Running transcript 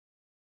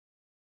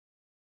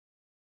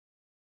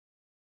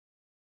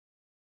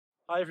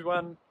Hi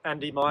everyone,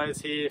 Andy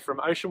Myers here from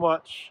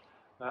OceanWatch.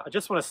 I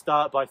just want to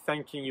start by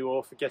thanking you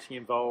all for getting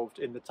involved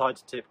in the Tide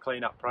to Tip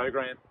cleanup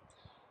program.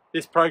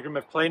 This program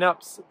of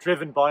cleanups,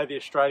 driven by the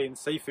Australian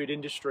seafood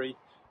industry,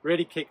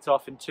 really kicked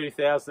off in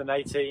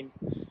 2018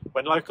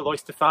 when local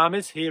oyster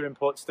farmers here in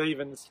Port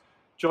Stephens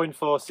joined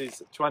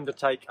forces to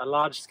undertake a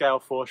large-scale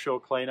foreshore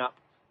cleanup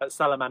at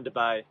Salamander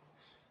Bay.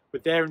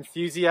 With their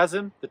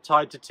enthusiasm, the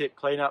Tide to Tip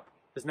cleanup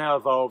has now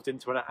evolved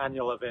into an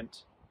annual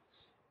event.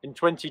 In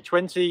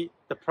 2020,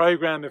 the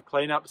program of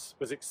cleanups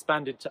was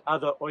expanded to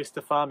other oyster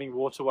farming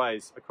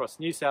waterways across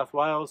New South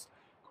Wales,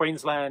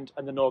 Queensland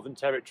and the Northern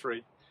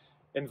Territory,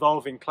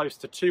 involving close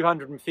to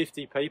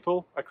 250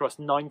 people across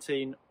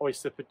 19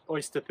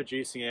 oyster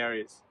producing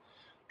areas.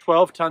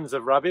 12 tonnes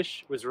of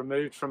rubbish was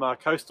removed from our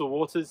coastal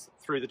waters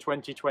through the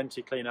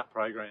 2020 cleanup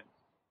program.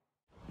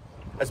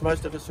 As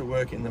most of us who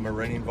work in the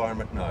marine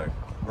environment know,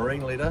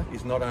 marine litter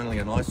is not only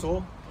an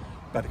eyesore,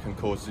 but it can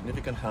cause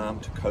significant harm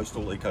to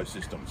coastal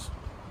ecosystems.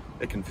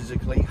 It can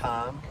physically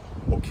harm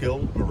or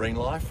kill marine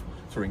life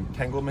through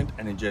entanglement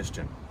and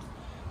ingestion,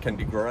 can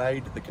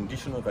degrade the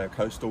condition of our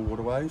coastal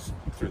waterways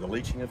through the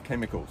leaching of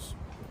chemicals.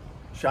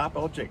 Sharp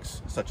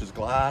objects such as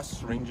glass,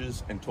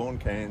 syringes and torn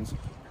cans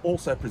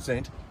also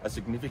present a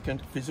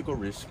significant physical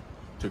risk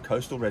to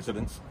coastal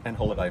residents and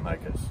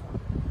holidaymakers.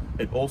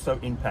 It also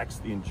impacts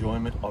the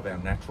enjoyment of our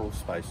natural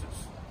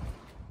spaces.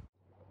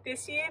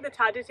 This year, the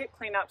Tide to Tip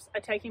cleanups are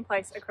taking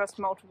place across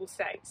multiple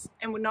states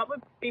and would not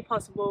be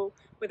possible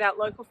without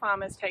local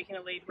farmers taking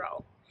a lead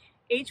role.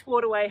 Each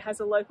waterway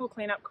has a local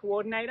cleanup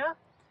coordinator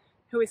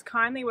who is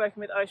kindly working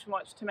with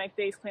OceanWatch to make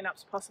these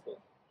cleanups possible.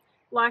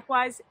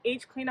 Likewise,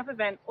 each cleanup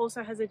event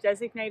also has a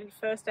designated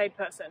first aid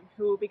person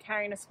who will be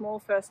carrying a small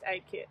first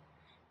aid kit.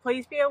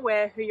 Please be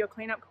aware who your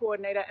cleanup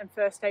coordinator and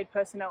first aid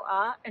personnel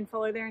are and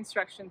follow their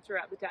instructions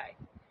throughout the day.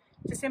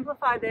 To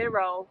simplify their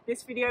role,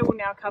 this video will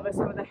now cover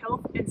some of the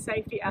health and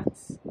safety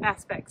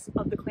aspects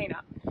of the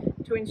cleanup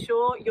to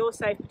ensure your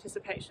safe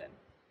participation.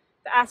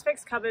 The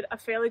aspects covered are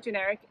fairly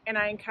generic, and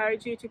I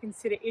encourage you to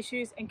consider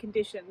issues and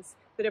conditions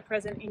that are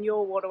present in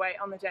your waterway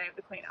on the day of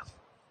the cleanup.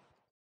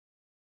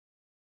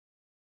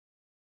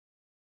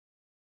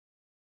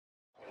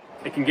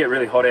 It can get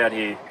really hot out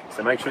here,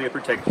 so make sure you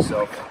protect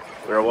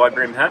yourself. Wear a wide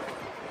brim hat,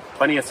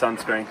 plenty of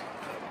sunscreen,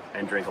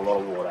 and drink a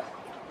lot of water.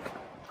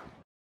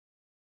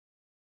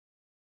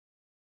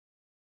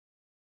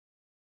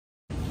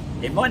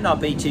 It might not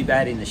be too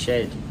bad in the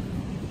shed.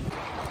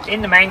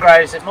 In the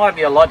mangroves, it might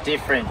be a lot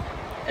different.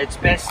 It's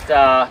best,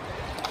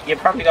 you've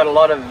probably got a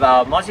lot of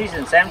mozzies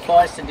and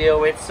sandflies to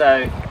deal with,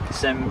 so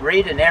some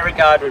reed and air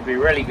guard would be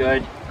really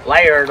good.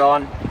 Layer it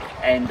on,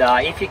 and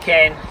if you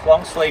can,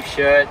 long sleeve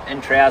shirt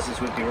and trousers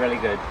would be really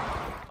good.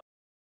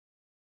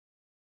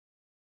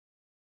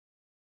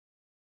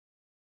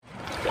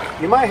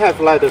 You might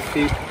have leather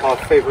feet or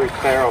favorite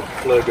pair of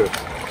pluggers,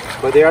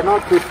 but they are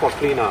not good for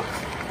cleanups.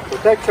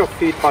 Protect your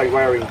feet by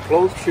wearing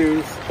closed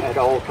shoes at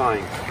all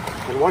times,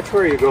 and watch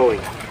where you're going.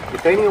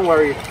 Depending on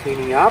where you're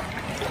cleaning up,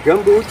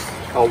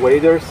 gumboots or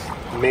waders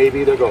may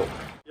be the goal.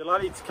 You're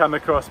likely to come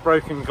across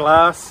broken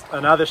glass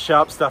and other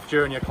sharp stuff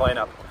during your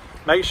cleanup.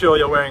 Make sure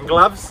you're wearing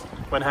gloves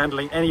when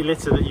handling any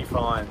litter that you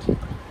find.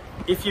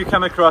 If you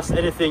come across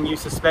anything you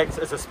suspect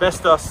as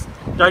asbestos,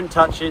 don't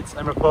touch it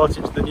and report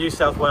it to the New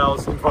South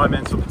Wales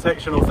Environmental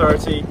Protection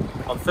Authority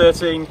on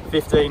 13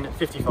 15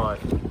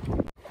 55.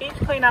 Each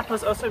cleanup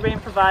has also been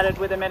provided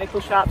with a medical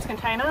sharps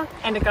container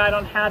and a guide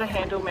on how to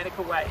handle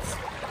medical waste.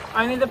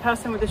 Only the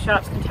person with the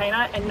sharps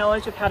container and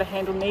knowledge of how to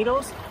handle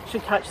needles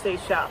should touch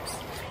these sharps.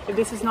 If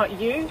this is not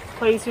you,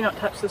 please do not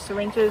touch the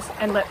syringes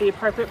and let the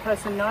appropriate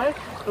person know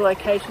the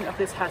location of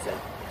this hazard.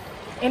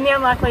 In the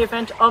unlikely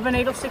event of a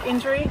needle stick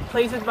injury,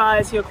 please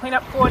advise your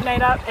cleanup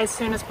coordinator as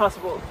soon as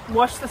possible.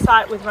 Wash the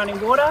site with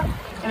running water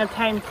and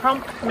obtain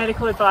prompt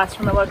medical advice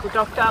from a local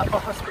doctor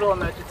or hospital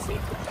emergency.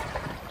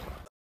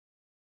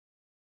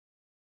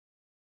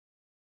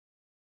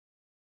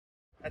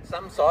 At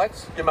some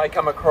sites, you may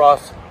come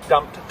across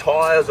dumped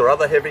tyres or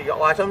other heavy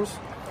items.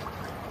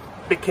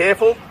 Be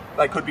careful,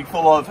 they could be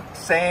full of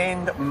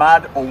sand,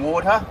 mud or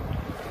water.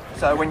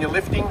 So when you're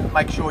lifting,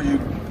 make sure you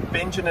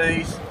bend your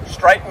knees,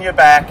 straighten your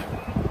back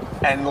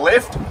and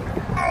lift.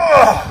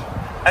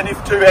 And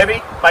if too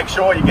heavy, make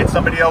sure you get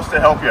somebody else to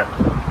help you.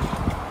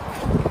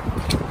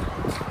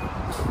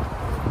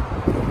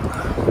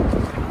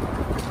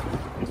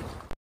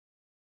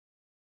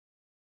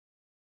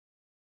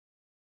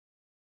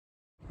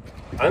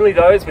 Only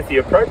those with the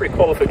appropriate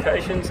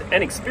qualifications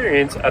and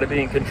experience are to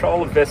be in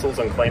control of vessels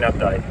on cleanup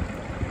day.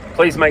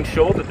 Please make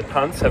sure that the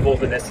punts have all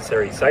the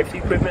necessary safety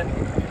equipment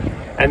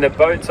and that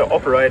boats are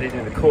operated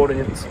in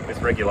accordance with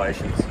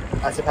regulations.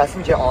 As a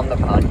passenger on the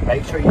punt,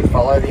 make sure you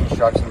follow the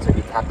instructions of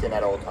your captain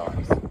at all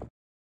times.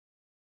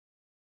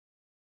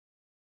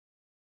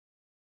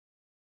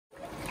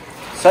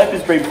 Soap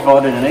has been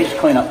provided in each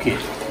cleanup kit.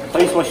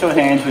 Please wash your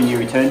hands when you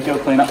return to your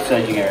cleanup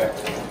staging area.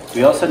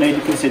 We also need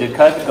to consider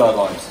COVID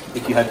guidelines.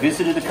 If you have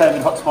visited a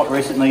COVID hotspot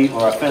recently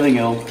or are feeling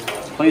ill,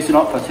 Please do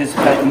not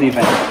participate in the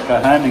event. Go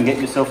home and get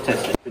yourself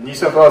tested. The New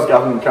South Wales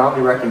Government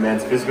currently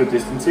recommends physical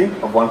distancing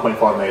of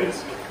 1.5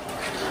 metres.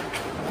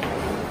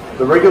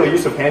 The regular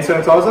use of hand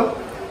sanitizer,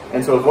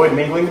 and to avoid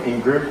mingling in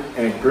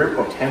a group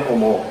of 10 or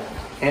more.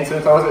 Hand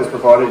sanitizer is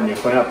provided in your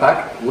clean-up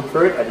pack. Look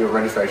for it at your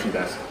registration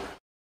desk.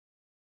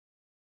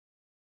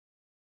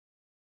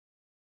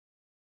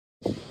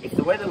 If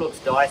the weather looks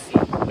dicey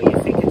or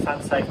you think it's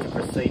unsafe to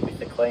proceed with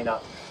the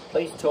clean-up,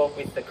 please talk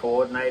with the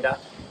coordinator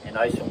and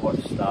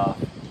OceanWatch staff.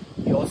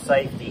 Your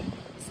safety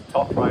is the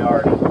top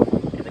priority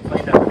and the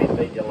clean-up may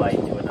be delayed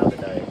to another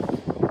day.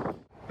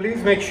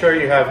 Please make sure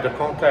you have the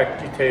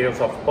contact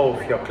details of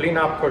both your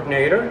cleanup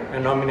coordinator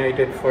and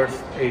nominated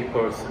first aid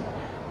person.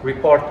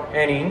 Report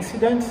any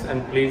incidents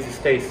and please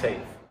stay safe.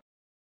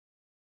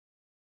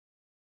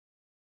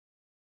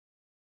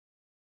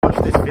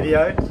 Watch this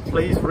video,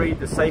 please read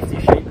the safety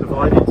sheet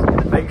provided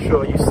and make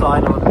sure you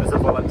sign on as a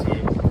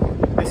volunteer.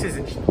 This is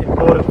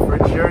important for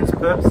insurance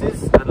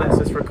purposes and lets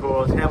us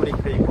record how many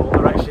people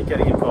are actually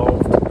getting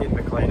involved in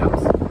the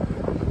cleanups.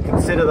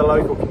 Consider the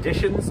local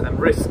conditions and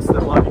risks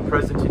that might be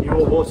present in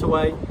your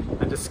waterway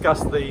and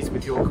discuss these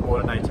with your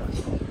coordinator.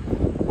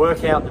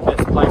 Work out the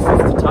best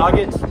places to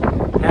target,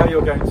 how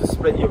you're going to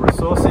split your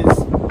resources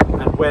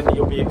and when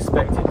you'll be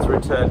expected to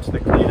return to the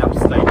cleanup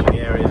staging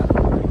area.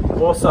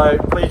 Also,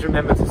 please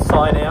remember to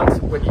sign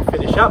out when you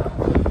finish up,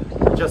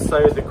 just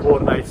so the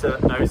coordinator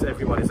knows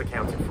everyone is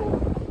accounted for.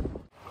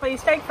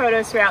 Please take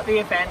photos throughout the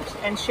event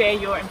and share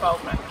your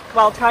involvement.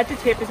 While Tide to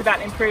Tip is about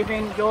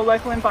improving your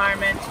local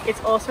environment, it's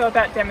also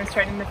about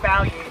demonstrating the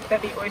value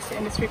that the oyster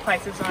industry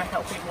places on a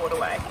healthy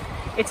waterway.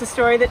 It's a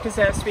story that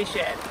deserves to be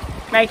shared.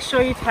 Make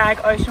sure you tag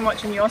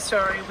OceanWatch in your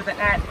story with an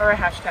 @ or a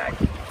hashtag.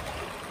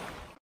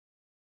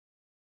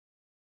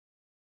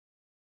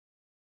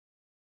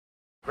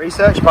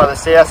 Research by the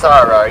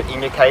CSIRO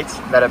indicates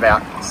that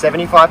about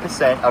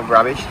 75% of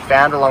rubbish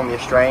found along the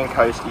Australian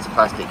coast is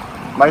plastic,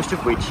 most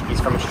of which is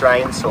from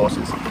Australian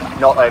sources,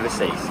 not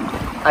overseas.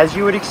 As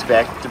you would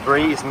expect,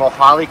 debris is more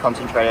highly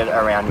concentrated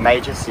around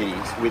major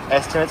cities, with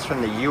estimates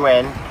from the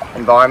UN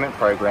Environment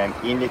Programme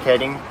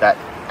indicating that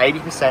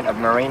 80% of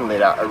marine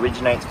litter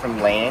originates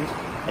from land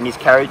and is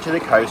carried to the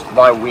coast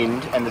by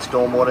wind and the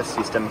stormwater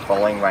system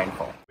following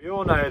rainfall. We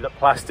all know that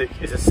plastic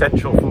is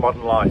essential for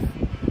modern life.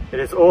 It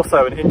is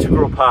also an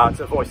integral part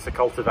of oyster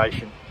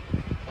cultivation.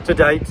 To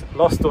date,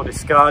 lost or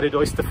discarded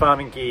oyster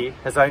farming gear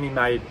has only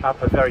made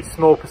up a very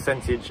small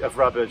percentage of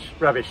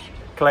rubbish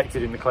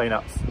collected in the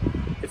cleanups.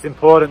 It's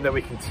important that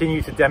we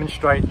continue to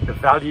demonstrate the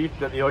value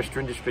that the oyster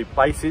industry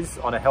places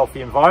on a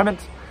healthy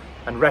environment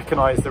and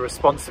recognise the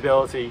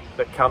responsibility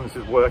that comes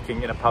with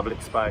working in a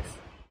public space.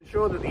 To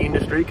ensure that the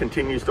industry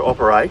continues to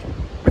operate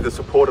with the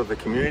support of the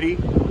community,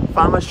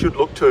 farmers should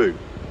look to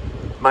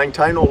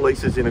maintain all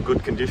leases in a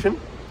good condition,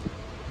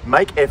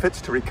 make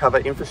efforts to recover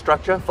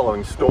infrastructure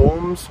following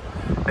storms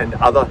and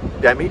other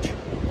damage,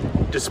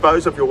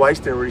 dispose of your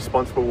waste in a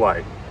responsible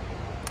way.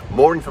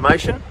 More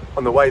information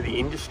on the way the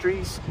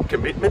industry's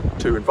commitment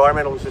to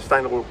environmental and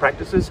sustainable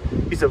practices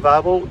is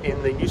available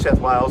in the New South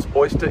Wales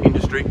Oyster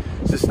Industry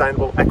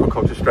Sustainable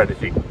Aquaculture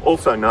Strategy,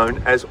 also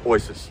known as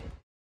OYSIS.